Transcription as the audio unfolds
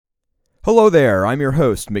Hello there, I'm your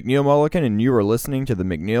host, McNeil Mulligan, and you are listening to the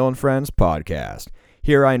McNeil and Friends podcast.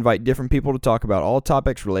 Here I invite different people to talk about all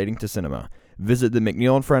topics relating to cinema. Visit the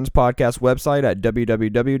McNeil and Friends podcast website at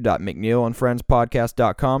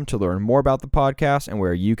www.mcneillandfriendspodcast.com to learn more about the podcast and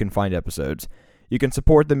where you can find episodes. You can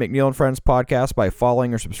support the McNeil and Friends podcast by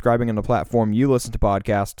following or subscribing on the platform you listen to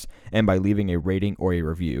podcasts and by leaving a rating or a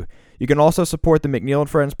review. You can also support the McNeil and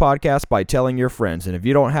Friends podcast by telling your friends, and if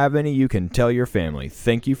you don't have any, you can tell your family.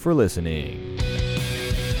 Thank you for listening.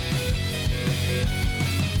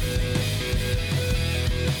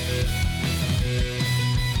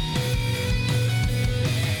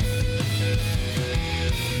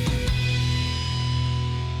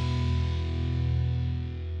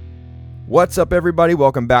 What's up, everybody?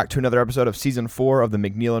 Welcome back to another episode of Season 4 of the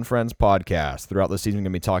McNeil and Friends podcast. Throughout this season, we're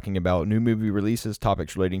going to be talking about new movie releases,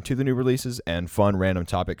 topics relating to the new releases, and fun random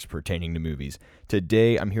topics pertaining to movies.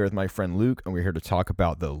 Today, I'm here with my friend Luke, and we're here to talk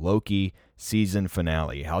about the Loki season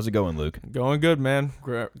finale. How's it going, Luke? Going good, man.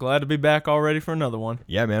 Glad to be back already for another one.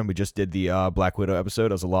 Yeah, man. We just did the Black Widow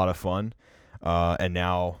episode. It was a lot of fun. And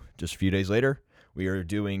now, just a few days later, we are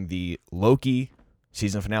doing the Loki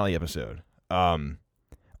season finale episode.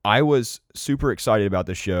 I was super excited about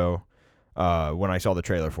this show when I saw the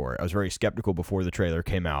trailer for it. I was very skeptical before the trailer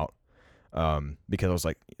came out because I was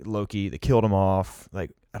like, Loki, they killed him off. Like,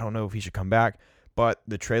 I don't know if he should come back. But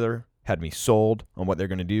the trailer had me sold on what they're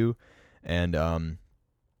going to do, and I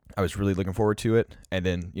was really looking forward to it. And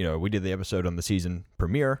then, we did the episode on the season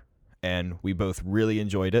premiere, and we both really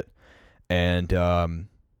enjoyed it. And,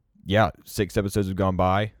 6 episodes have gone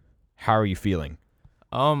by. How are you feeling?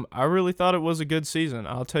 I really thought it was a good season.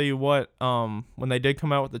 I'll tell you what, when they did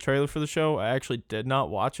come out with the trailer for the show, I actually did not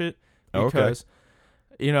watch it because,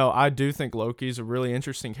 I do think Loki's a really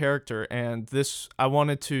interesting character, and I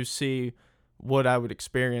wanted to see what I would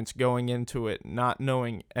experience going into it, not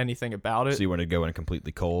knowing anything about it. So you want to go in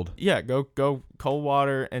completely cold? Yeah, go cold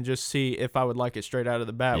water and just see if I would like it straight out of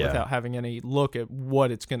the bat without having any look at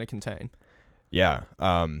what it's going to contain. Yeah,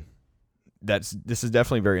 this is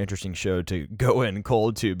definitely a very interesting show to go in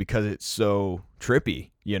cold to because it's so trippy.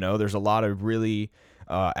 There's a lot of really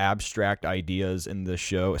abstract ideas in this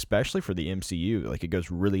show, especially for the MCU. Like, it goes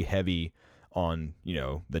really heavy on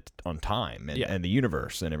on time and the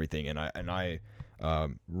universe and everything. And I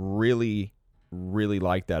really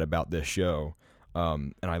like that about this show.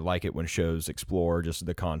 And I like it when shows explore just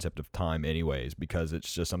the concept of time, anyways, because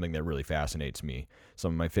it's just something that really fascinates me.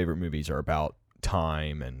 Some of my favorite movies are about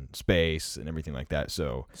time and space and everything like that.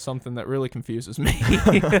 So something that really confuses me.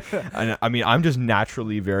 I mean, I'm just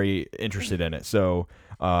naturally very interested in it. So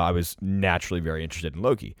I was naturally very interested in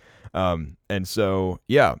Loki. And so,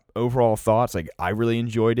 overall thoughts, like, I really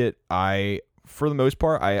enjoyed it. For the most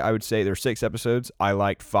part, I would say there's 6 episodes. I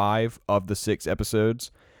liked 5 of the 6 episodes.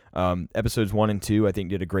 Episodes 1 and 2, I think,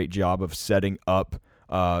 did a great job of setting up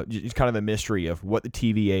just kind of the mystery of what the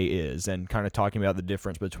TVA is and kind of talking about the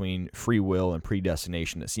difference between free will and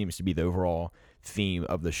predestination. That seems to be the overall theme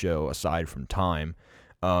of the show, aside from time.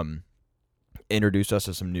 Introduced us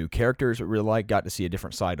to some new characters that we really like. Got to see a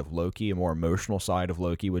different side of Loki, a more emotional side of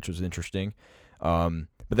Loki, which was interesting. But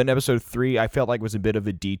then episode 3, I felt like was a bit of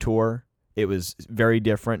a detour. It was very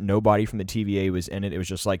different. Nobody from the TVA was in it. It was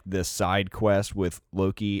just like this side quest with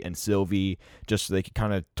Loki and Sylvie, just so they could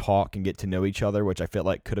kind of talk and get to know each other, which I felt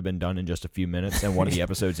like could have been done in just a few minutes in one of the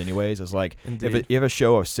episodes anyways. It's like, if you have a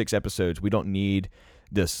show of 6 episodes, we don't need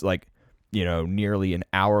this, nearly an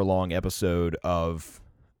hour-long episode of,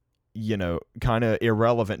 kind of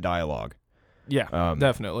irrelevant dialogue. Yeah,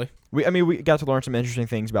 definitely. We got to learn some interesting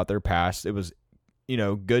things about their past. It was,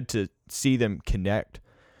 good to see them connect,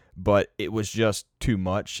 but it was just too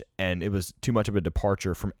much, and it was too much of a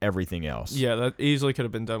departure from everything else. Yeah, that easily could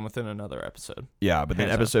have been done within another episode. Yeah, but then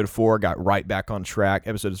episode 4 got right back on track.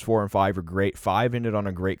 Episodes 4 and 5 are great. 5 ended on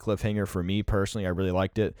a great cliffhanger for me personally. I really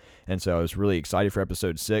liked it, and so I was really excited for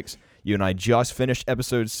episode 6. You and I just finished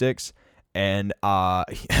episode 6, and I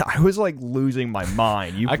was like losing my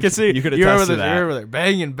mind. I could see. You could attest to that. You're over there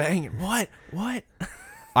banging. What?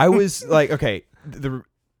 I was like, okay,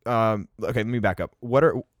 let me back up.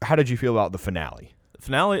 How did you feel about the finale? The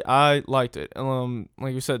finale, I liked it.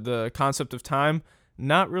 Like you said, the concept of time,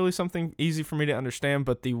 not really something easy for me to understand,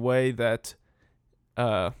 but the way that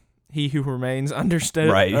He Who Remains understood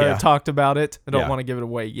talked about it. I don't want to give it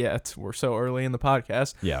away yet. We're so early in the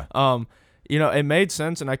podcast. Yeah. It made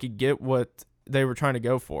sense, and I could get what they were trying to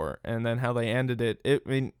go for, and then how they ended it.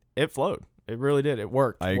 It flowed. It really did. It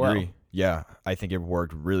worked. I agree. Yeah, I think it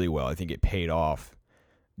worked really well. I think it paid off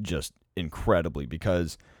just incredibly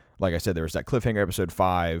because, like I said, there was that cliffhanger episode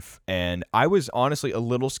 5, and I was honestly a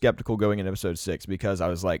little skeptical going into episode 6 because I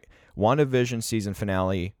was like, WandaVision season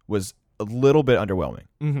finale was a little bit underwhelming.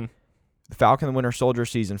 Mm-hmm. The Falcon and the Winter Soldier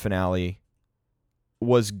season finale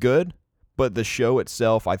was good, but the show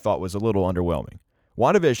itself I thought was a little underwhelming.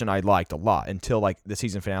 WandaVision I liked a lot until like the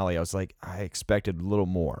season finale. I was like, I expected a little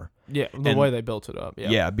more. Yeah, the way they built it up. Yeah.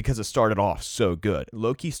 Yeah, because it started off so good.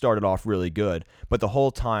 Loki started off really good, but the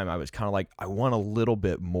whole time I was kind of like, I want a little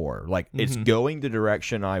bit more. Like, it's going the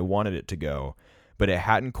direction I wanted it to go, but it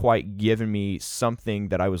hadn't quite given me something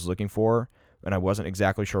that I was looking for, and I wasn't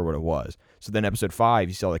exactly sure what it was. So then episode 5,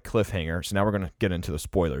 you saw the cliffhanger. So now we're going to get into the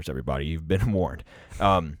spoilers, everybody. You've been warned.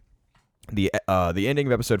 The ending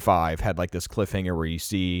of episode 5 had like this cliffhanger where you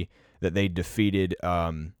see that they defeated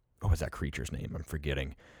what was that creature's name? I'm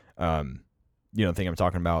forgetting. You know the thing I'm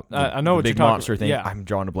talking about? I know the what big you're talking monster about. thing. Yeah. I'm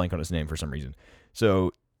drawing a blank on his name for some reason.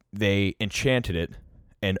 So they enchanted it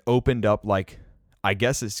and opened up like, I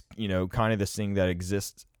guess it's, you know, kind of this thing that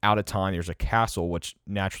exists out of time. There's a castle, which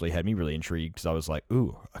naturally had me really intrigued because I was like,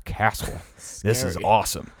 ooh, a castle. This is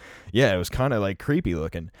awesome. Yeah, it was kind of like creepy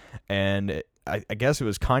looking. And I guess it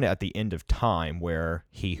was kind of at the end of time where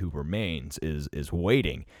he who remains is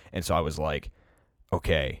waiting. And so I was like,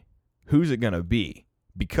 okay, who's it going to be?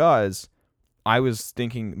 Because I was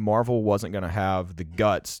thinking Marvel wasn't going to have the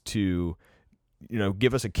guts to, you know,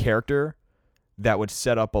 give us a character that would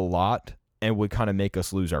set up a lot and would kind of make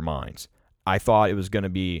us lose our minds. I thought it was going to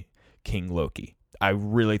be King Loki. I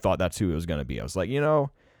really thought that's who it was going to be. I was like, you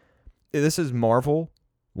know, this is Marvel.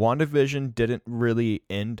 WandaVision didn't really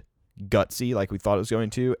end gutsy like we thought it was going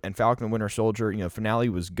to, and Falcon and Winter Soldier, you know, finale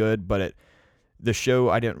was good, but the show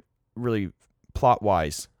I didn't really plot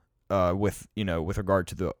wise with regard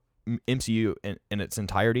to the MCU in its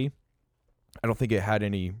entirety. I don't think it had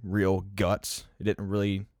any real guts. It didn't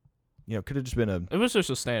really, you know, could have just been It was just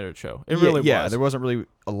a standard show. It really was. Yeah, there wasn't really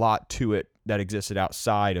a lot to it that existed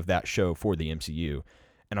outside of that show for the MCU.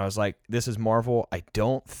 And I was like, this is Marvel. I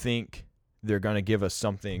don't think they're going to give us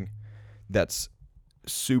something that's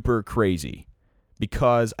super crazy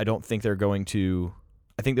because I don't think they're going to.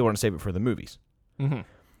 I think they want to save it for the movies. Mm-hmm.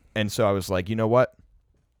 And so I was like, you know what?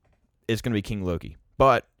 It's going to be King Loki.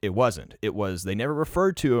 But it wasn't. It was, they never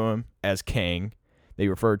referred to him as Kang. They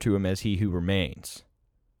referred to him as He Who Remains.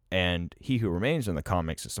 And He Who Remains in the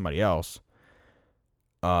comics is somebody else.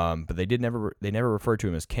 But they never referred to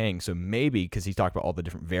him as Kang. So maybe, because he talked about all the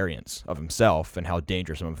different variants of himself and how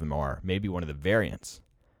dangerous some of them are, maybe one of the variants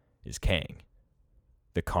is Kang,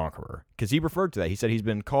 the Conqueror. Because he referred to that. He said he's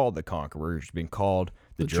been called the Conqueror. He's been called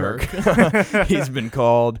the jerk. He's been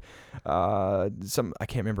called I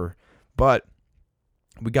can't remember. But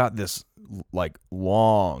we got this like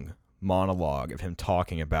long monologue of him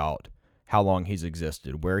talking about how long he's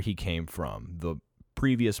existed, where he came from, the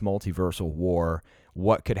previous multiversal war,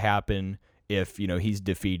 what could happen if, you know, he's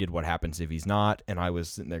defeated, what happens if he's not. And I was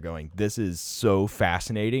sitting there going, this is so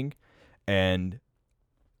fascinating. And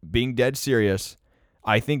being dead serious,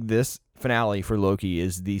 I think this finale for Loki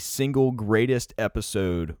is the single greatest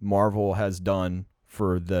episode Marvel has done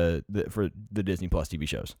for the Disney Plus TV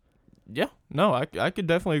shows. Yeah, no, I could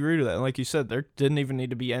definitely agree to that. And like you said, there didn't even need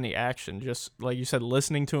to be any action. Just like you said,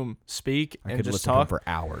 listening to him speak and just talk to him for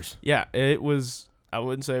hours. Yeah, it was. I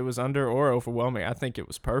wouldn't say it was under or overwhelming. I think it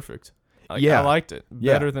was perfect. Like, yeah, I liked it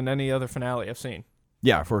better than any other finale I've seen.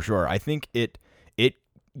 Yeah, for sure. I think it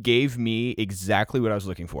gave me exactly what I was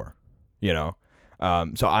looking for. You know,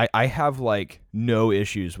 so I have like no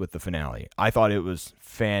issues with the finale. I thought it was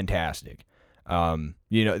fantastic.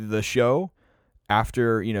 You know, the show,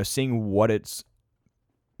 after, you know, seeing what it's,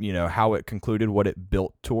 you know, how it concluded, what it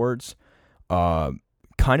built towards, kind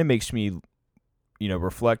of makes me, you know,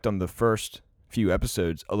 reflect on the first few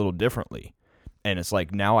episodes a little differently. And it's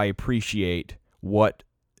like, now I appreciate what,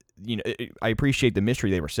 you know, I appreciate the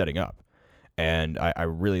mystery they were setting up. And I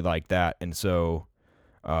really like that. And so,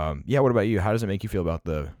 yeah, what about you? How does it make you feel about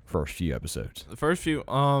the first few episodes? The first few,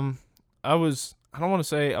 I don't want to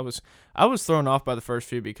say I was thrown off by the first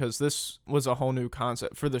few because this was a whole new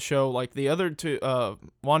concept for the show. Like the other two,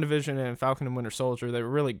 WandaVision and Falcon and Winter Soldier, they were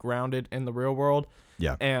really grounded in the real world.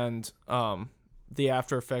 Yeah. And the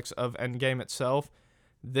after effects of Endgame itself.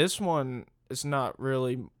 This one is not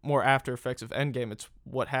really more after effects of Endgame. It's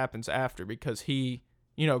what happens after, because he,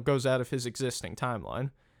 you know, goes out of his existing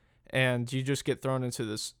timeline. And you just get thrown into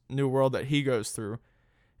this new world that he goes through.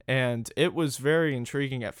 And it was very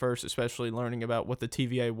intriguing at first, especially learning about what the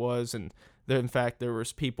TVA was, and that in fact there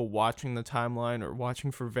was people watching the timeline or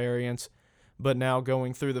watching for variants. But now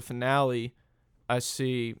going through the finale, I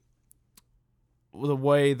see the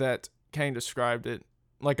way that Kane described it.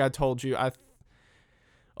 Like I told you,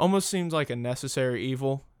 almost seems like a necessary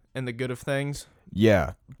evil in the good of things.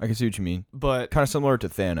 Yeah, I can see what you mean. But kind of similar to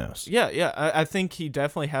Thanos. Yeah. I think he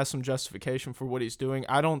definitely has some justification for what he's doing.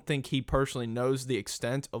 I don't think he personally knows the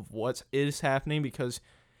extent of what is happening because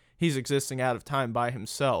he's existing out of time by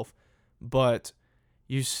himself. But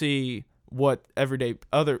you see what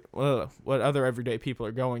other everyday people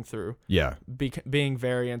are going through. Yeah. Being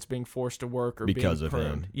variants, being forced to work, or because being of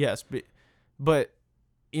pruned. him. Yes, but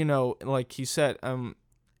like he said,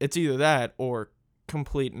 it's either that or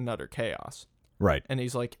complete and utter chaos. Right. And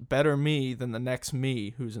he's like, better me than the next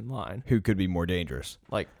me who's in line. Who could be more dangerous.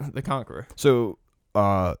 Like the Conqueror. So,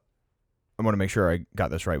 I want to make sure I got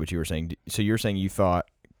this right, what you were saying. So you're saying you thought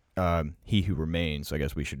he who remains, I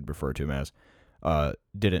guess we should refer to him as,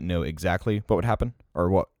 didn't know exactly what would happen?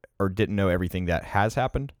 Or didn't know everything that has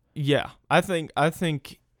happened? Yeah. I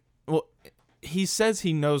think, well, he says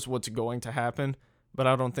he knows what's going to happen, but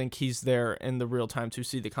I don't think he's there in the real time to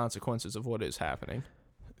see the consequences of what is happening.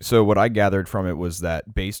 So what I gathered from it was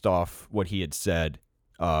that based off what he had said,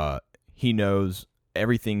 he knows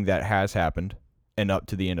everything that has happened and up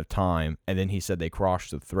to the end of time. And then he said they crossed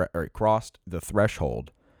the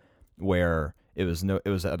threshold where it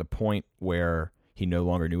was at a point where he no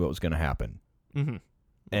longer knew what was going to happen. Mm-hmm.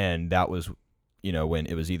 And that was, when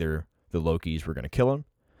it was either the Lokis were going to kill him,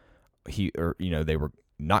 they were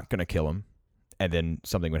not going to kill him, and then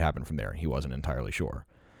something would happen from there. He wasn't entirely sure.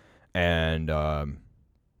 And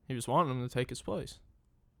he was wanting him to take his place.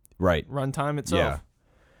 Right. Run time itself. Yeah.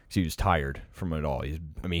 So he was tired from it all. He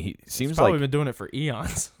seems He's probably like been doing it for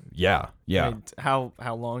eons. Yeah. I mean, how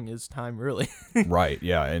long is time really? Right.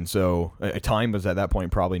 Yeah. And so time was at that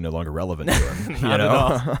point probably no longer relevant to him. Not at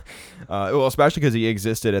all. Well, especially because he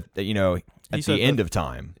existed at the end of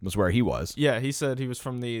time was where he was. Yeah. He said he was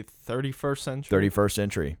from the 31st century. 31st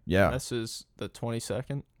century. Yeah. This is the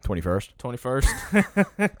 22nd. 21st.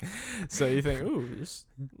 21st. So you think, ooh, just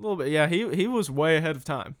a little bit. Yeah. He was way ahead of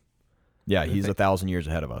time. Yeah, he's 1,000 years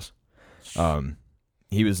ahead of us.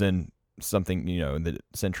 He was in something, in the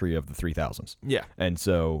century of the 3000s. Yeah. And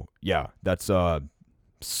so, yeah, that's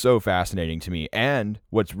so fascinating to me. And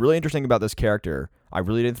what's really interesting about this character, I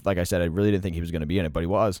really didn't think he was going to be in it, but he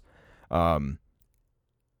was.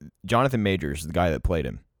 Jonathan Majors, the guy that played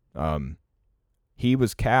him, he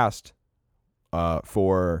was cast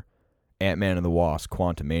for Ant-Man and the Wasp: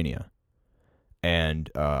 Quantumania. And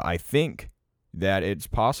I think that it's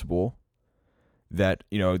possible that,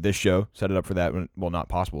 this show set it up for that. Well, not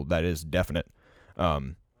possible. That is definite.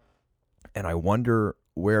 And I wonder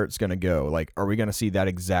where it's going to go. Like, are we going to see that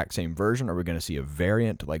exact same version? Are we going to see a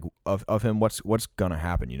variant of him? What's going to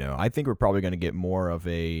happen? I think we're probably going to get more of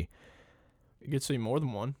a... You could see more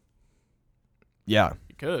than one. Yeah.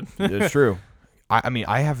 You could. It's true.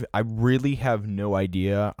 I really have no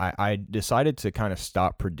idea. I decided to kind of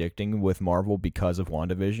stop predicting with Marvel because of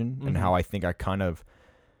WandaVision and how I think I kind of,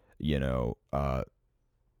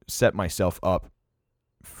 set myself up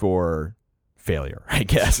for failure, I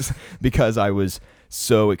guess, because I was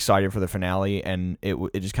so excited for the finale and it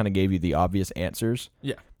just kind of gave you the obvious answers.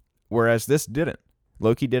 Yeah. Whereas this didn't.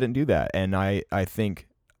 Loki didn't do that. And I think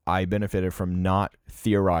I benefited from not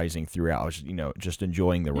theorizing throughout. I was, just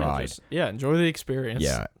enjoying the ride. Enjoy the experience.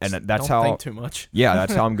 Yeah, and don't think too much. Yeah,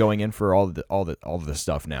 that's how I'm going in for all the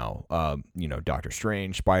stuff now. Doctor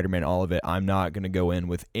Strange, Spider-Man, all of it. I'm not going to go in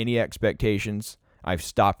with any expectations. I've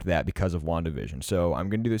stopped that because of WandaVision. So I'm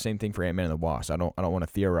going to do the same thing for Ant-Man and the Wasp. I don't want to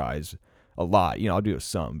theorize a lot. I'll do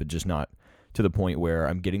some, but just not to the point where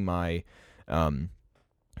I'm getting my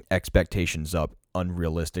expectations up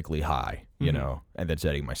unrealistically high, and then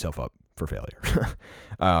setting myself up for failure.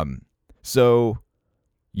 So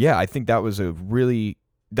yeah, I think that was really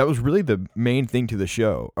the main thing to the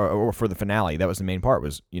show, or for the finale. That was the main part,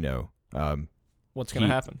 was, what's going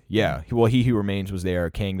to happen. Yeah. Well, He Who Remains was there.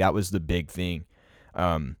 King, that was the big thing.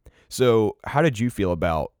 So how did you feel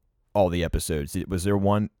about all the episodes? Was there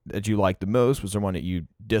one that you liked the most? Was there one that you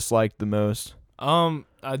disliked the most?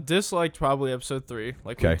 I disliked probably episode 3,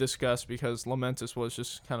 like we discussed, because Lamentus was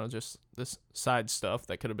just kind of just this side stuff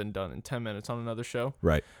that could have been done in 10 minutes on another show.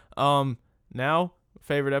 Right. Now,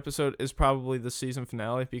 favorite episode is probably the season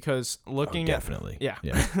finale, because definitely. Yeah.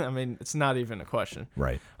 I mean, it's not even a question.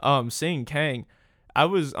 Right. Seeing Kang, I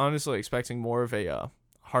was honestly expecting more of a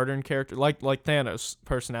hardened character, like Thanos'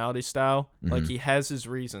 personality style. Mm-hmm. Like, he has his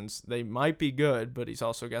reasons. They might be good, but he's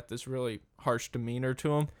also got this really harsh demeanor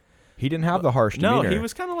to him. He didn't have the harsh demeanor. No, he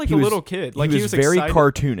was kind of like a little kid. Like, he was very excited.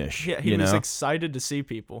 Cartoonish. Yeah, he was excited to see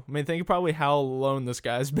people. I mean, think probably how alone this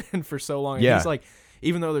guy's been for so long. Yeah. He's like,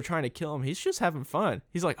 even though they're trying to kill him, he's just having fun.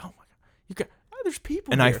 He's like, oh my god, there's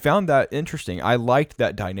people. And here. I found that interesting. I liked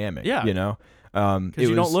that dynamic. Yeah. Because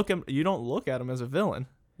you don't look at him as a villain.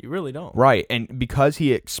 You really don't. Right, and because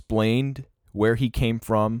he explained where he came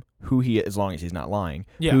from, who he is, as long as he's not lying,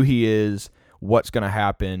 who he is, what's going to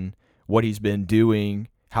happen, what he's been doing,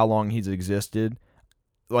 how long he's existed,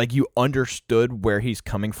 like you understood where he's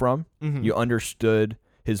coming from. Mm-hmm. You understood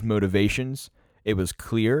his motivations. It was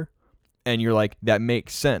clear, and you're like, that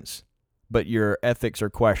makes sense, but your ethics are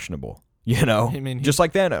questionable. You know, I mean, just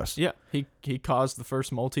like Thanos. Yeah, he caused the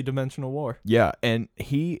first multi-dimensional war. Yeah, and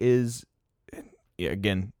he is,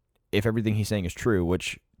 again, if everything he's saying is true,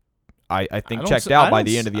 which I think checked out by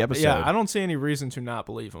the end of the episode. Yeah, I don't see any reason to not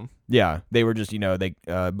believe him. Yeah, they were just, they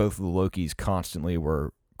both of the Lokis constantly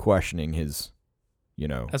were questioning his,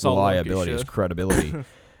 reliability, his credibility,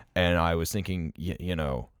 and I was thinking,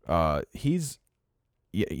 he's,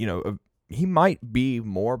 he might be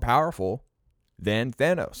more powerful than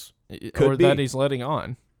Thanos. Or that he's letting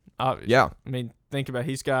on. Obviously. Yeah. I mean, think about it.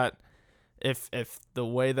 He's got if the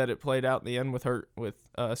way that it played out in the end with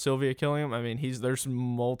Sylvia killing him, I mean, there's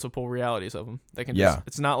multiple realities of him. They can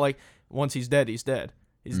it's not like once he's dead, he's dead.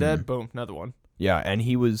 He's dead, boom, another one. Yeah, and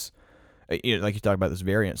he was like you talked about this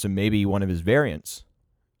variant, so maybe one of his variants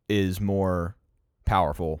is more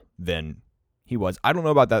powerful than he was. I don't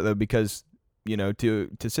know about that though, because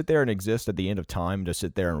to sit there and exist at the end of time, to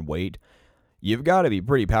sit there and wait, you've got to be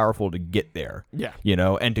pretty powerful to get there. Yeah.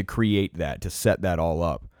 And to create that, to set that all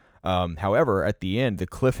up. However, at the end, the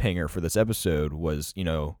cliffhanger for this episode was,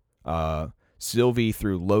 Sylvie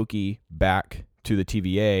threw Loki back to the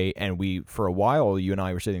TVA, and for a while, you and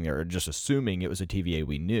I were sitting there just assuming it was a TVA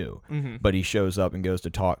we knew. Mm-hmm. But he shows up and goes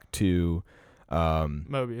to talk to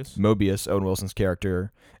Mobius, Owen Wilson's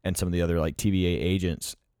character, and some of the other TVA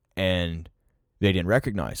agents, and they didn't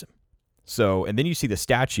recognize him. So, and then you see the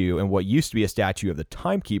statue, and what used to be a statue of the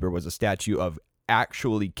Timekeeper was a statue of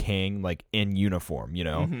actually Kang, like in uniform,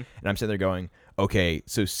 Mm-hmm. And I'm sitting there going, okay,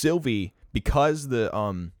 so Sylvie, because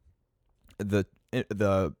the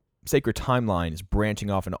sacred timeline is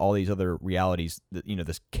branching off into all these other realities,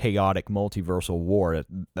 this chaotic multiversal war that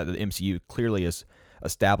the MCU clearly is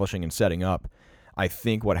establishing and setting up. I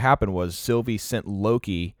think what happened was Sylvie sent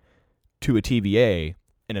Loki to a TVA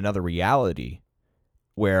in another reality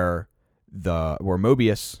where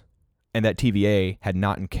Mobius and that TVA had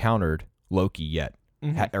not encountered Loki yet,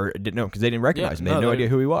 mm-hmm. Or didn't know because they didn't recognize him. They had no idea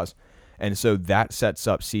who he was, and so that sets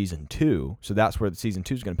up season 2. So that's where the season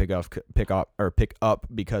 2 is going to pick up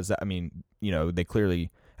because they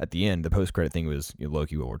clearly at the end the post credit thing was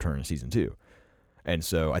Loki will return in season 2, and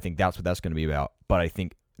so I think that's what that's going to be about. But I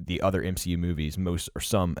think the other MCU movies, most or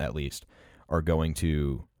some at least, are going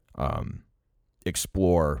to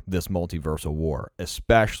explore this multiversal war,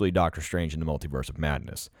 especially Doctor Strange and the Multiverse of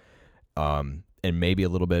Madness, and maybe a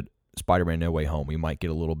little bit Spider-Man No Way Home. We might get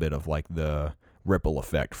a little bit of like the ripple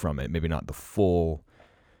effect from it, maybe not the full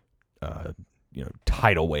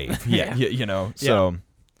tidal wave. So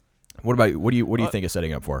what do you think is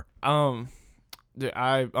setting up for? I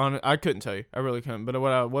couldn't tell you. I really couldn't. But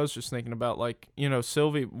what I was just thinking about,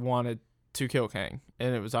 Sylvie wanted to kill Kang,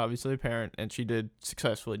 and it was obviously apparent, and she did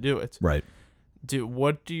successfully do it. Right.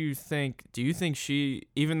 What do you think? Do you think she,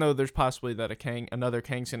 even though there's possibly that another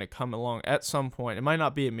Kang's going to come along at some point, it might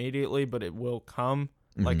not be immediately, but it will come,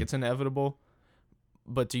 mm-hmm. like it's inevitable.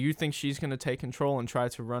 But do you think she's going to take control and try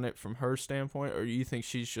to run it from her standpoint, or do you think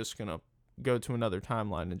she's just going to go to another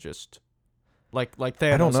timeline and just, like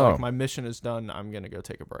Thanos, I don't know. Like, my mission is done, I'm going to go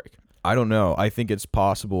take a break? I don't know. I think it's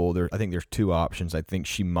possible. I think there's two options. I think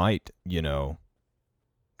she might,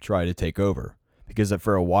 try to take over. Because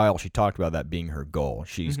for a while she talked about that being her goal.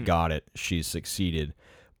 She's mm-hmm. got it. She's succeeded.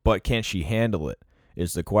 But can she handle it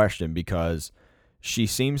is the question, because she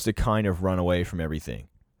seems to kind of run away from everything.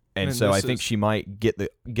 And so I think she might get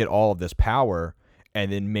all of this power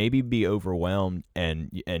and then maybe be overwhelmed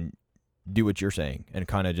and do what you're saying and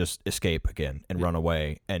kind of just escape again and run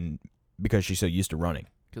away, and because she's so used to running.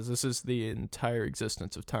 Because this is the entire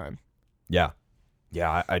existence of time. Yeah.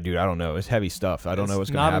 Yeah, I don't know. It's heavy stuff. I don't know what's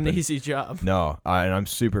going to happen. It's not an easy job. No, and I'm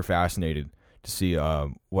super fascinated to see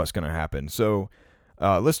what's going to happen. So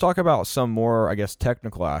let's talk about some more, I guess,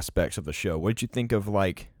 technical aspects of the show. What did you think of,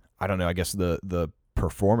 the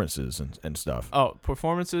performances and stuff? Oh,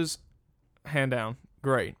 performances, hand down,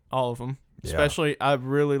 great. All of them. Yeah. Especially, I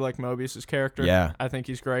really like Mobius' character. Yeah. I think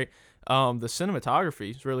he's great. The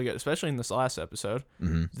cinematography is really good, especially in this last episode.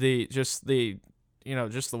 Mm-hmm. Just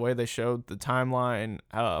the way they showed the timeline.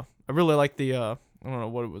 I really like the I don't know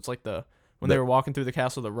what it was like when they were walking through the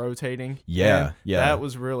castle, the rotating. Yeah. That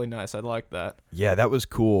was really nice. I liked that. Yeah, that was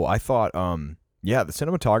cool. I thought the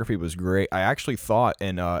cinematography was great. I actually thought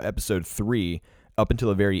in episode 3 up until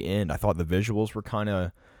the very end, I thought the visuals were kind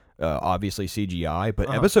of obviously CGI,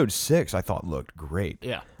 but episode 6 I thought looked great.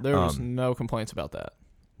 Yeah, there was no complaints about that.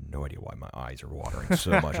 No idea why my eyes are watering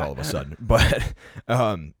so much all of a sudden. But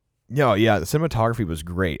no, yeah, the cinematography was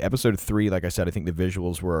great. Episode 3, like I said, I think the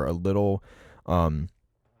visuals were a little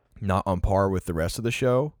not on par with the rest of the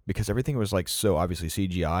show because everything was like so obviously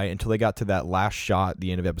CGI until they got to that last shot at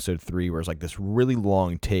the end of episode 3 where it's like this really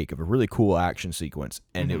long take of a really cool action sequence,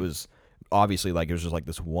 and it was obviously like it was just like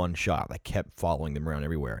this one shot that kept following them around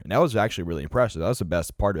everywhere, and that was actually really impressive. That was the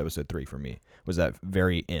best part of episode 3 for me, was that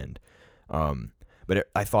very end. But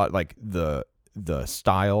I thought like the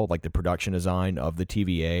style, like the production design of the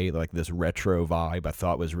TVA, like this retro vibe, I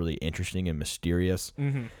thought was really interesting and mysterious.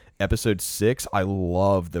 Episode 6, I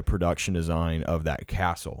love the production design of that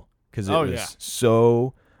castle because it was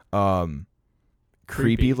so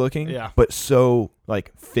creepy looking, but so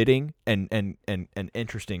like fitting and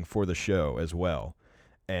interesting for the show as well.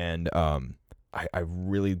 And I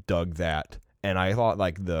really dug that. And I thought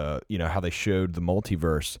like the, you know, how they showed the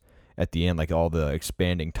multiverse at the end, like all the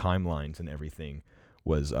expanding timelines and everything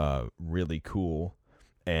was really cool.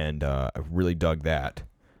 And I really dug that.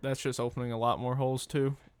 That's just opening a lot more holes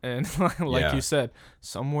too. And like you said,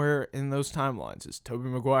 somewhere in those timelines is Tobey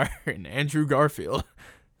Maguire and Andrew Garfield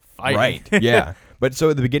fighting. Right, yeah. But so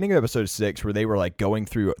at the beginning of episode 6, where they were like going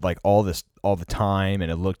through like all the time,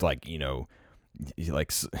 and it looked like, you know,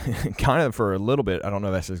 like kind of for a little bit, I don't know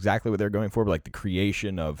if that's exactly what they're going for, but like the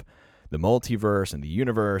creation of the multiverse and the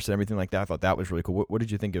universe and everything like that. I thought that was really cool. What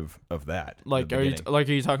did you think of that? Like, are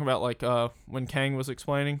you talking about like when Kang was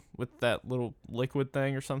explaining with that little liquid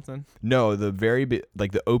thing or something? No, the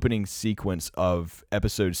like the opening sequence of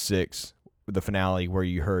episode 6, the finale, where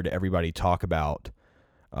you heard everybody talk about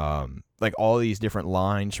like all these different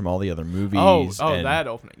lines from all the other movies. Oh, that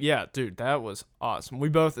opening. Yeah, dude, that was awesome. We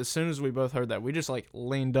both, as soon as we both heard that, we just like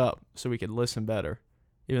leaned up so we could listen better.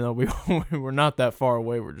 Even though we were not that far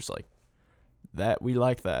away, we're just like, that we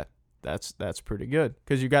like that. That's pretty good,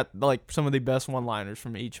 because you got like some of the best one-liners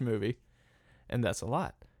from each movie, and that's a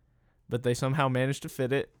lot. But they somehow managed to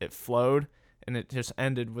fit it. It flowed, and it just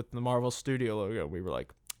ended with the Marvel Studio logo. We were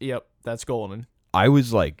like, "Yep, that's golden." I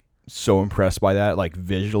was like so impressed by that. Like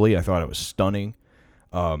visually, I thought it was stunning.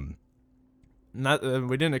 We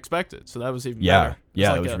didn't expect it, so that was even better.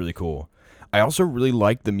 Yeah, it was really cool. I also really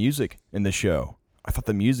liked the music in the show. I thought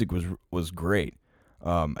the music was great.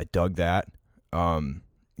 I dug that.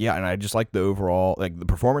 Yeah, and I just like the overall, like the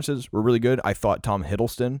performances were really good. I thought Tom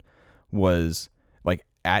Hiddleston was like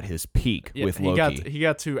at his peak with Loki. He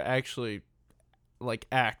got to actually like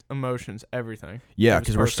act, emotions, everything. Yeah,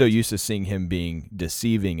 because we're so used to seeing him being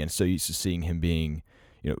deceiving and so used to seeing him being,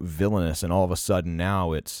 you know, villainous, and all of a sudden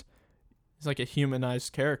now he's like a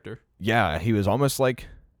humanized character. Yeah, he was almost like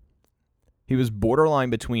he was borderline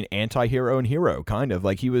between anti-hero and hero, kind of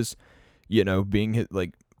like he was, you know, being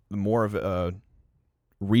like more of a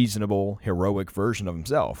reasonable, heroic version of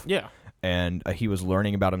himself. Yeah. And he was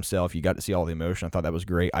learning about himself. You got to see all the emotion. I thought that was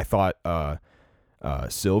great. I thought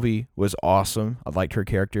Sylvie was awesome. I liked her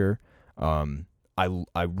character. I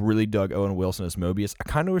really dug Owen Wilson as Mobius. I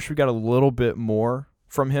kind of wish we got a little bit more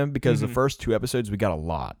from him, because the first 2 episodes we got a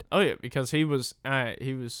lot. Oh yeah, because he was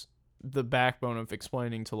the backbone of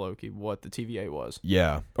explaining to Loki what the TVA was.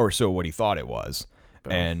 Yeah, or so what he thought it was.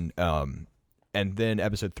 And then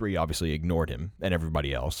episode 3 obviously ignored him and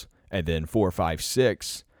everybody else. And then 4, 5,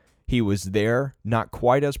 6, he was there, not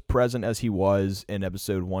quite as present as he was in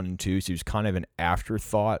episode 1 and 2. So he was kind of an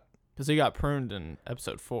afterthought. Because he got pruned in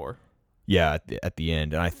episode 4. Yeah, at the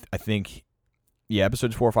end. And I think, yeah,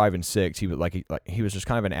 episodes 4, 5, and 6, he was he was just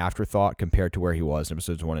kind of an afterthought compared to where he was in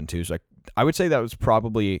episodes 1 and 2. So I would say that was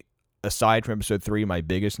probably, aside from episode 3, my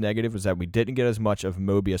biggest negative was that we didn't get as much of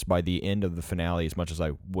Mobius by the end of the finale as much as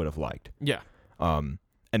I would have liked. Yeah. And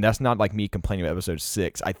that's not like me complaining about episode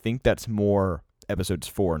 6. I think that's more episodes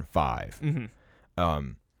 4 and 5.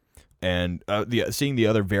 And seeing the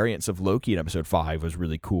other variants of Loki in episode 5 was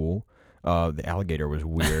really cool. The alligator was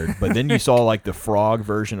weird, but then you saw like the frog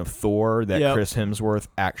version of Thor that Chris Hemsworth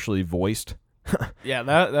actually voiced.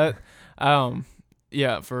 Yeah,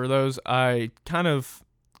 yeah. For those, I kind of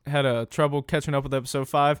had a trouble catching up with episode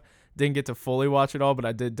 5. Didn't get to fully watch it all, but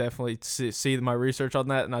I did definitely see my research on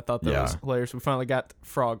that, and I thought that was hilarious. We finally got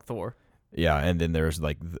Frog Thor. Yeah, and then there's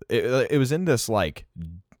like it was in this like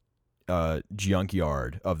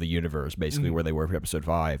junkyard of the universe, basically, where they were for episode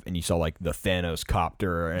 5, and you saw like the Thanos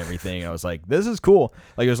copter and everything. And I was like, this is cool.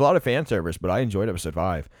 Like, there's a lot of fan service, but I enjoyed episode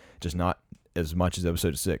 5, just not as much as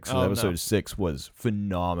episode 6. So episode 6 was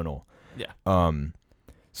phenomenal. Yeah.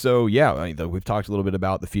 So yeah, we've talked a little bit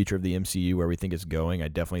about the future of the MCU, where we think it's going. I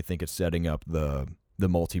definitely think it's setting up the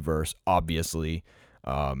multiverse, obviously.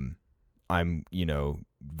 I'm,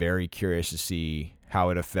 very curious to see how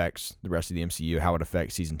it affects the rest of the MCU, how it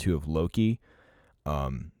affects season 2 of Loki.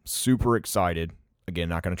 Super excited. Again,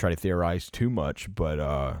 not going to try to theorize too much,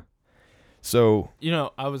 but so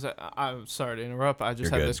I'm sorry to interrupt. I just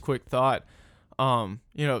You're had good. this quick thought.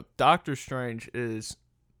 Doctor Strange is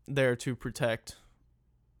there to protect,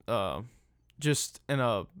 just in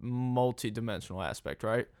a multi-dimensional aspect,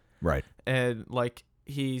 right? right. And like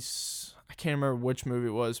I can't remember which movie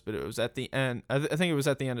it was, but it was at the end. I think it was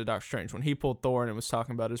at the end of Doctor Strange when he pulled Thor and was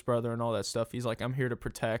talking about his brother and all that stuff. He's like, I'm here to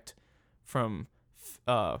protect from,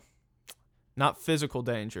 not physical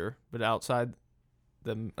danger, but outside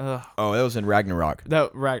the. Oh, that was in Ragnarok.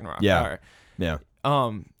 Ragnarok. Yeah. All right. Yeah.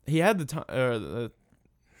 He had the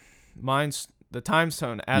time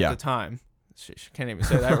stone at the time. She can't even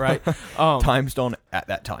say that right. Time stone at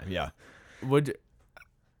that time. Yeah.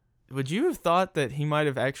 Would you have thought that he might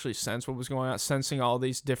have actually sensed what was going on, sensing all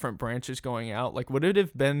these different branches going out? Like, would it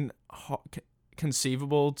have been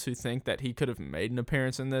conceivable to think that he could have made an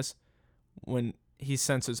appearance in this when he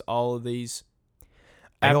senses all of these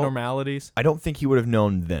abnormalities? I don't think he would have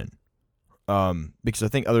known then, because I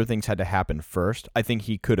think other things had to happen first. I think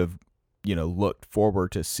he could have, looked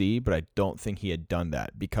forward to see, but I don't think he had done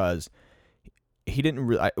that because he didn't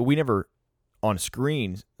really. We never on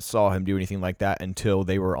screen saw him do anything like that until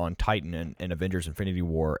they were on Titan and Avengers Infinity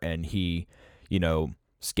War, and he,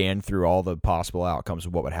 scanned through all the possible outcomes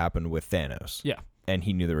of what would happen with Thanos. Yeah. And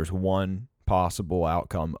he knew there was one possible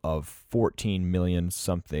outcome of 14 million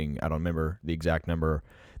something, I don't remember the exact number,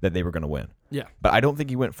 that they were going to win. Yeah. But I don't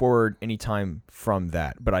think he went forward any time from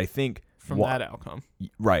that. But I think... From that outcome.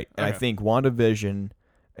 Right. And Okay. I think WandaVision,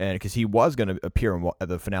 and because he was going to appear in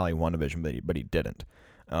the finale of WandaVision, but he didn't.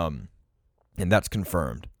 And that's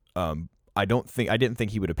confirmed. I didn't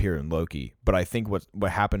think he would appear in Loki, but I think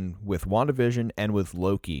what happened with WandaVision and with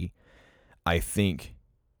Loki, I think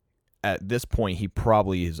at this point he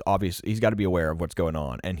probably is obvious. He's got to be aware of what's going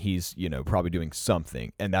on, and he's probably doing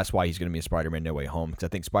something, and that's why he's going to be in Spider-Man: No Way Home, because I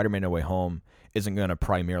think Spider-Man: No Way Home isn't going to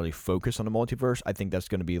primarily focus on the multiverse. I think that's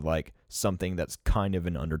going to be like something that's kind of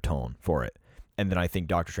an undertone for it, and then I think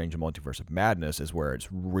Doctor Strange: The Multiverse of Madness is where it's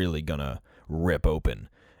really going to rip open,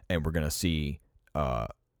 and we're going to see a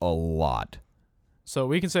lot. So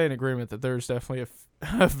we can say in agreement that there's definitely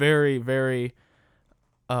a very, very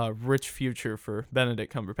rich future for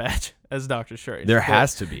Benedict Cumberbatch as Doctor Strange. There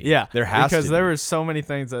has to be. Yeah. There has to be. Because there are so many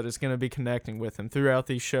things that is going to be connecting with him throughout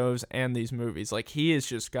these shows and these movies. Like, he has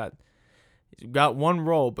just got one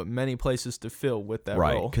role, but many places to fill with that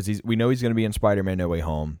role. Right, because we know he's going to be in Spider-Man: No Way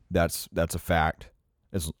Home. That's a fact.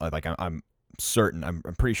 It's like I'm certain. I'm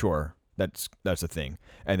pretty sure that's a thing.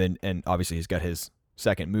 And obviously he's got his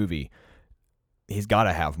second movie. He's got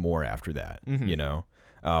to have more after that, and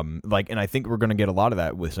I think we're going to get a lot of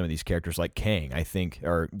that with some of these characters like Kang, I think,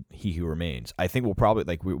 or He Who Remains. I think we'll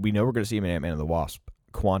probably, we know we're going to see him in Ant-Man and the Wasp,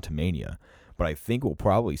 Quantumania, but I think we'll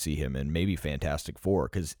probably see him in maybe Fantastic Four,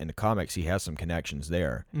 because in the comics he has some connections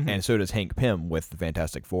there, and so does Hank Pym with the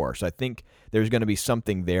Fantastic Four. So I think there's going to be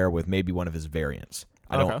something there with maybe one of his variants.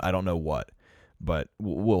 I don't know what, but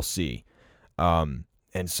we'll see. And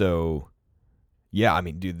so... Yeah, I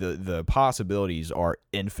mean, dude, the possibilities are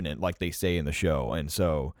infinite, like they say in the show, and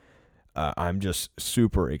so I'm just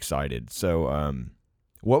super excited. So,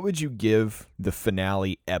 what would you give the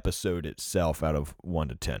finale episode itself out of 1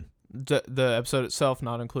 to 10? The episode itself,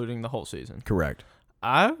 not including the whole season. Correct.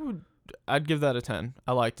 I'd give that a 10.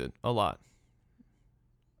 I liked it a lot.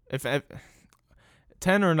 If 10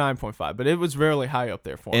 or 9.5, but it was really high up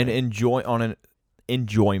there for me. And on an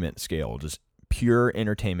enjoyment scale, just pure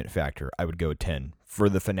entertainment factor, I would go 10 for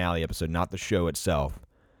the finale episode, not the show itself.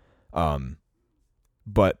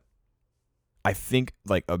 But I think,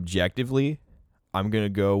 like, objectively, I'm gonna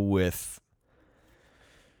go with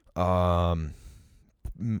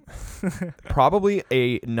probably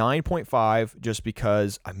a 9.5, just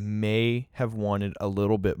because I may have wanted a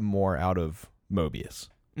little bit more out of Mobius.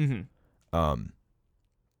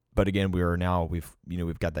 But again, we've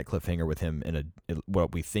got that cliffhanger with him in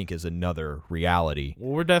what we think is another reality.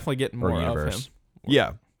 Well, we're definitely getting more universe. of him.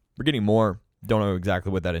 Yeah, we're getting more. Don't know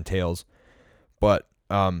exactly what that entails, but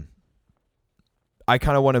I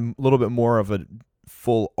kind of want a little bit more of a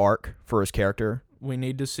full arc for his character. We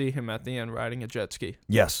need to see him at the end riding a jet ski.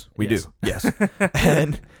 Yes, we do. Yes,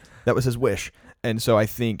 and that was his wish. And so I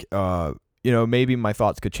think maybe my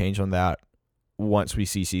thoughts could change on that once we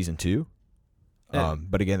see season 2.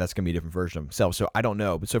 But again, that's going to be a different version of himself. So I don't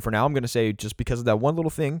know. But so for now, I'm going to say, just because of that one little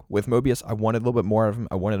thing with Mobius, I wanted a little bit more of him.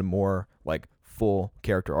 I wanted a more full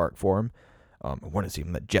character arc for him. I want to see him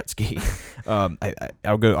on that jet ski.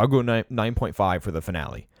 I'll go 9.5 for the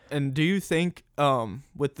finale. And do you think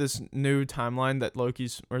with this new timeline that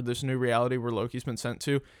this new reality where Loki's been sent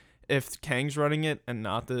to, if Kang's running it and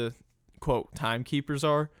not the quote timekeepers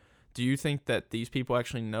are, do you think that these people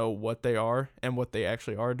actually know what they are and what they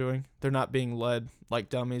actually are doing? They're not being led like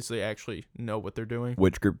dummies. They actually know what they're doing.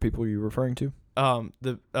 Which group of people are you referring to?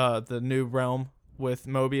 The new realm with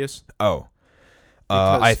Mobius. Oh.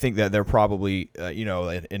 I think that they're probably,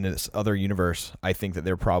 in this other universe, I think that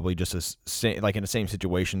they're probably just in the same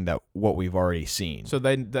situation that what we've already seen. So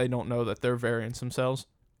they don't know that they're variants themselves?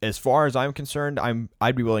 As far as I'm concerned,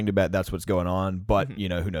 I'd be willing to bet that's what's going on, but,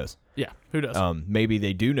 who knows? Yeah, who does? Maybe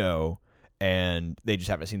they do know, and they just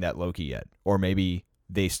haven't seen that Loki yet. Or maybe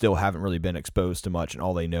they still haven't really been exposed to much, and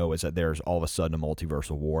all they know is that there's all of a sudden a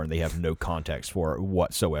multiversal war, and they have no context for it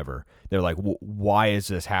whatsoever. They're like, why is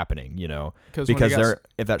this happening? Because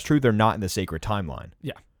if that's true, they're not in the sacred timeline.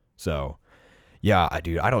 Yeah. So, yeah, I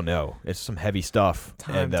don't know. It's some heavy stuff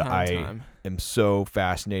I am so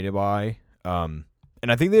fascinated by.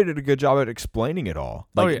 And I think they did a good job at explaining it all.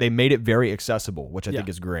 They made it very accessible, which I think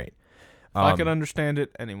is great. If I could understand it,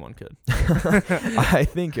 anyone could. I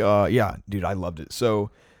think, dude, I loved it. So,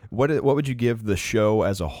 what would you give the show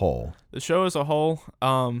as a whole? The show as a whole,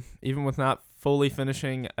 even with not fully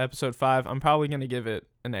finishing episode 5, I'm probably going to give it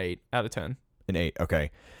an 8 out of 10. An 8,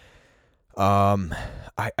 okay.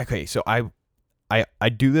 So I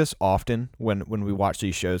do this often when we watch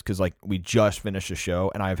these shows because we just finished a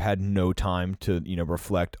show and I've had no time to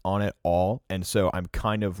reflect on it all, and so I'm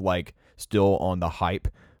kind of still on the hype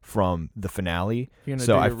from the finale.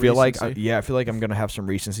 So I feel I feel like I'm gonna have some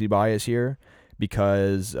recency bias here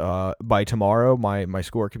because by tomorrow my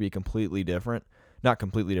score could be completely different. Not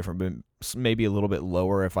completely different, but maybe a little bit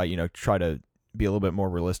lower if I try to be a little bit more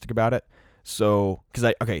realistic about it. So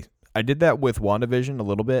because I did that with WandaVision a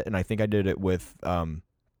little bit, and I think I did it with Falcon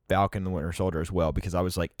and the Winter Soldier as well, because I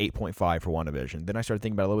was 8.5 for WandaVision. Then I started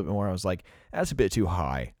thinking about it a little bit more. I was like, that's a bit too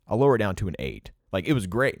high. I'll lower it down to an 8. It was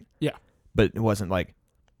great. Yeah. But it wasn't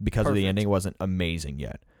because Perfect. of the ending, it wasn't amazing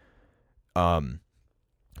yet. Falcon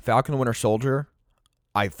and Winter Soldier,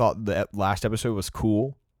 I thought the last episode was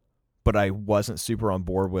cool, but I wasn't super on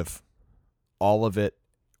board with all of it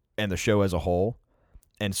and the show as a whole.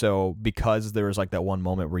 And so because there was that one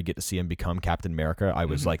moment where you get to see him become Captain America, I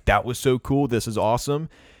was like, that was so cool. This is awesome.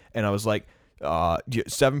 And I was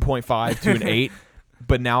 7.5 to an 8.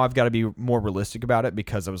 But now I've got to be more realistic about it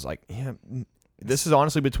because I was this is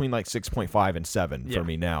honestly between 6.5 and 7 for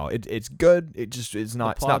me now. It's good. It's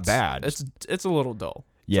not bad. It's a little dull.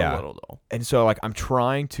 Yeah. A little dull. And so I'm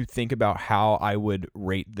trying to think about how I would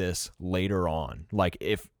rate this later on.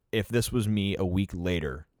 If this was me a week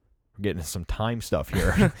later. We're getting some time stuff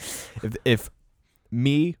here. if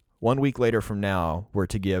me 1 week later from now were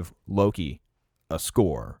to give Loki a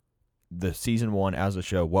score, the season 1 as a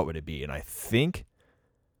show, what would it be? And I think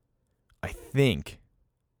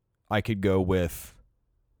I could go with,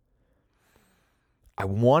 I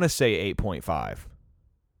want to say 8.5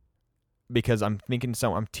 because I'm thinking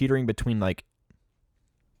I'm teetering between 9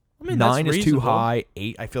 is too high,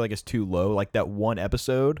 8 I feel like it's too low. That one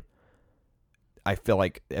episode, I feel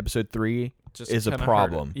like episode 3 is a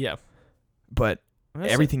problem. Yeah. But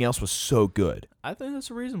everything else was so good. I think that's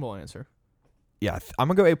a reasonable answer. Yeah, I'm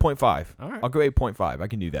going to go 8.5. All right. I'll go 8.5. I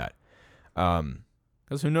can do that.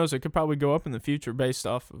 Because who knows? It could probably go up in the future based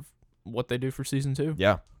off of what they do for season 2.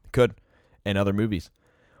 Yeah, it could. And other movies.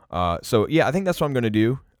 So, yeah, I think that's what I'm going to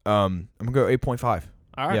do. I'm going to go 8.5.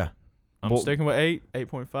 All right. Yeah. I'm sticking with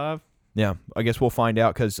 8.5. Yeah, I guess we'll find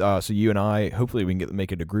out because so you and I, hopefully we can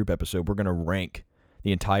make it a group episode. We're going to rank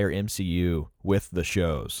the entire MCU with the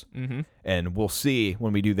shows. Mm-hmm. And we'll see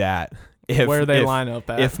when we do that where they line up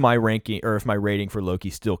at. If my ranking or if my rating for Loki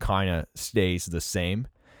still kind of stays the same.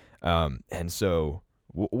 And so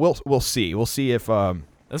we'll see. We'll see if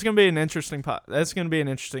that's going to be an interesting that's going to be an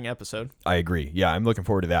interesting episode. I agree. Yeah, I'm looking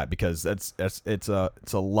forward to that because it's a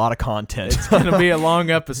lot of content. It's going to be a long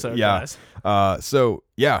episode, guys. So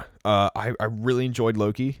yeah, I really enjoyed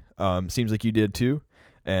Loki. Seems like you did too.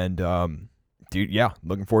 And dude, yeah,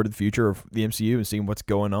 looking forward to the future of the MCU and seeing what's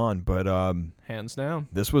going on. But hands down,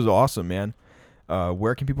 this was awesome, man.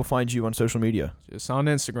 Where can people find you on social media? Just on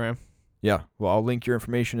Instagram. Yeah, well, I'll link your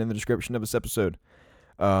information in the description of this episode.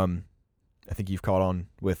 I think you've caught on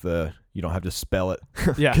with you don't have to spell it.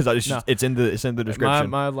 Yeah, because it's in the description.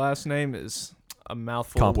 My last name is a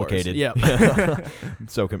mouthful. Complicated. Of words. Yeah.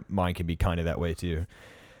 So mine can be kind of that way too.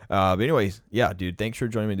 But anyways, yeah, dude, thanks for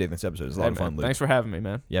joining me today in this episode. It was a lot of fun, Luke. Thanks for having me,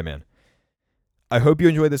 man. Yeah, man. I hope you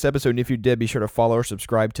enjoyed this episode, and if you did, be sure to follow or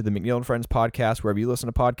subscribe to the McNeil and Friends podcast wherever you listen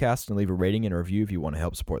to podcasts, and leave a rating and a review if you want to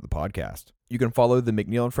help support the podcast. You can follow the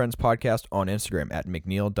McNeil and Friends podcast on Instagram at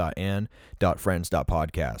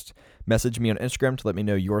mcneil.and.friends.podcast. Message me on Instagram to let me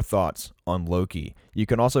know your thoughts on Loki. You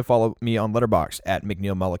can also follow me on Letterboxd at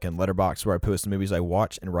McNeil Mulligan, Letterboxd, where I post the movies I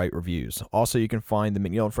watch and write reviews. Also, you can find the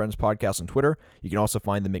McNeil and Friends podcast on Twitter. You can also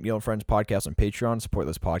find the McNeil and Friends podcast on Patreon. Support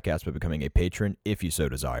this podcast by becoming a patron if you so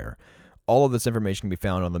desire. All of this information can be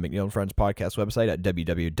found on the McNeil and Friends podcast website at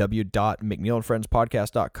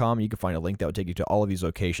www.mcneilandfriendspodcast.com. You can find a link that will take you to all of these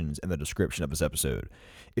locations in the description of this episode.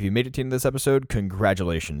 If you made it to the end of this episode,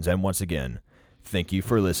 congratulations. And once again, thank you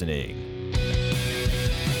for listening.